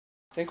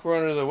I think we're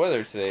under the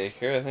weather today,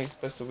 Akira. I think it's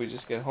best if we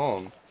just get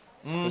home.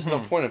 There's no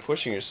point in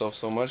pushing yourself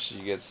so much that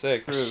you get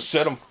sick. I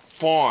said I'm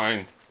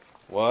fine.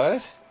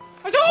 What?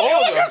 I told you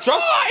I was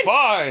just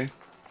fine!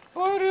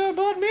 What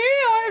about me?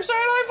 I said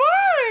I'm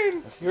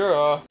fine!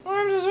 Akira.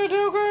 I'm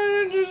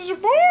just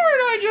bored,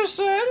 I just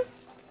said.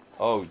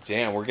 Oh,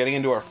 damn. We're getting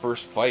into our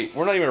first fight.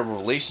 We're not even in a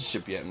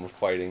relationship yet and we're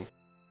fighting.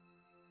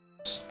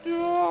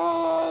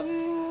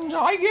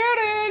 I get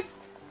it.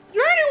 You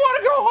really want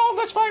to go home?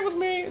 That's fine with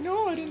me.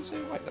 No, I didn't say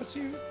white. That's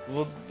you.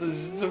 Well,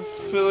 this is a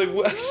feeling.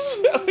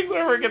 Like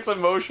whenever it gets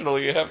emotional,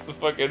 you have to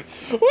fucking.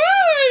 Well,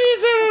 I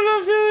just don't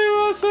know feeling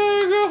well, so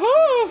I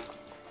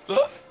go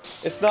home.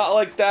 It's not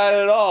like that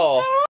at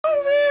all.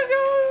 I'll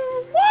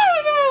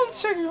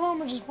take you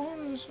home and just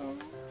bond so.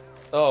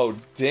 Oh,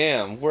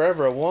 damn.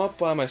 Wherever I want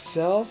by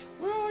myself?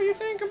 Well, you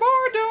think I'm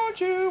bored,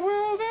 don't you?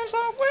 Well, then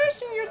stop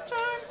wasting your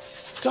time.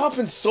 Stop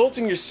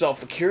insulting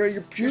yourself, Akira.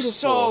 You're beautiful. You're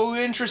so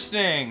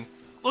interesting.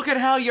 Look at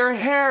how your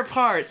hair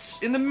parts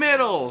in the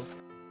middle.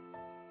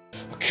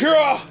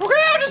 Akira!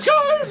 Okay, I'll just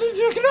go.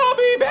 You can all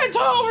be bent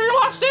over your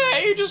last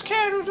day. You just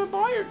can't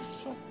buy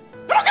yourself.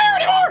 I don't care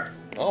anymore!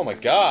 Oh my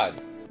god.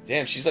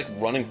 Damn, she's like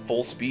running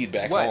full speed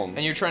back home.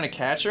 And you're trying to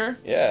catch her?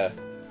 Yeah.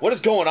 What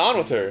is going on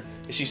with her?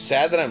 Is she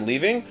sad that I'm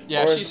leaving?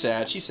 Yeah, she's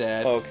sad. She's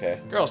sad.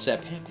 Okay. Girl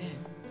sad. Pan.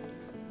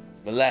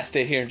 It's my last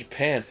day here in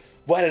Japan.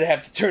 Why did it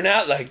have to turn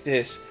out like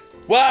this?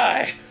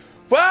 Why?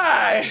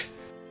 Why?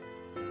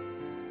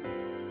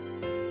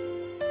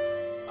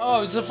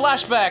 Oh, it's a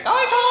flashback.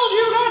 I told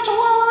you not to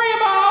worry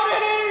about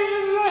it.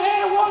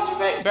 It wasn't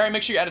fake. Barry,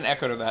 make sure you add an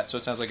echo to that so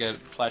it sounds like a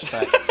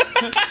flashback.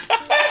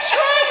 That's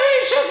right, we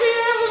should be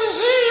able to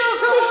see you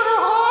coming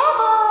to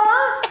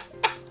harbor.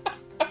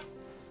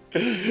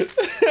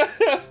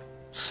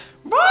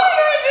 But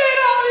I did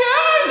all the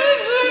odds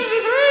and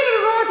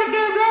the rock and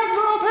damn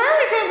girl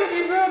Perry came to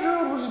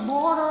Japan was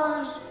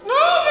borders.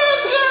 No,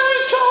 mister,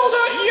 it's called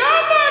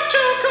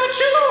Yamato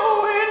Kachu.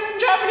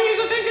 In Japanese,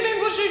 I think in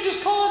English they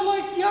just call it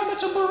like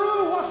Yamato Baru.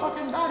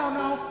 I don't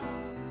know.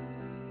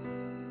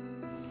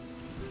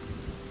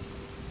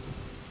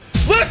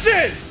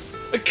 Listen!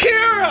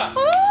 Akira!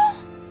 Huh?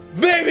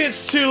 Maybe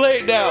it's too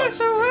late now. It's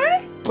too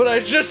late? But I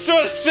just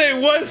want to say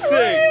one thing. What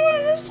do you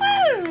want to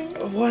say to me?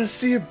 I want to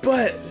see your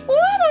butt.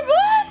 What, my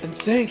butt? And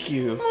thank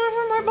you. What,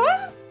 for my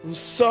butt? I'm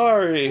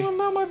sorry. What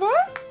about my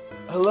butt?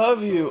 I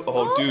love you.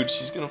 Oh, dude,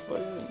 she's gonna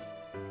fucking...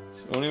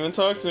 She won't even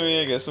talk to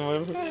me. I guess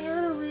I'm gonna...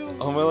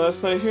 On my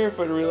last night here, if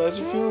I realize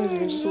your feelings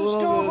even just a little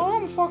bit. Just go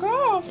home, fuck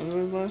off. On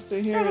my last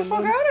day here. Get the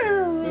fuck out of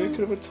here. Maybe I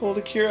could have told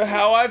Akira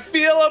how I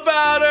feel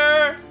about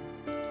her.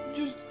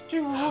 Just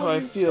do how I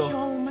feel.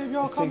 So maybe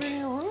I'll come in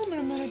your room in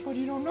a minute, but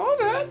you don't know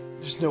that.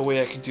 There's no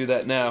way I can do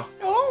that now.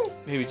 No.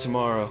 Maybe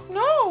tomorrow.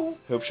 No.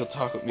 I hope she'll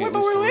talk with me Wait, at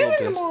least a little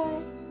bit.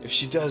 Tomorrow. If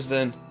she does,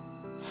 then...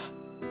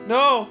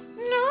 No.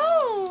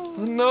 No.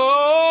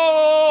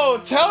 No.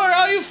 Tell her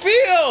how you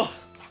feel.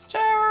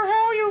 Tell her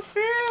how you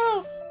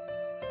feel.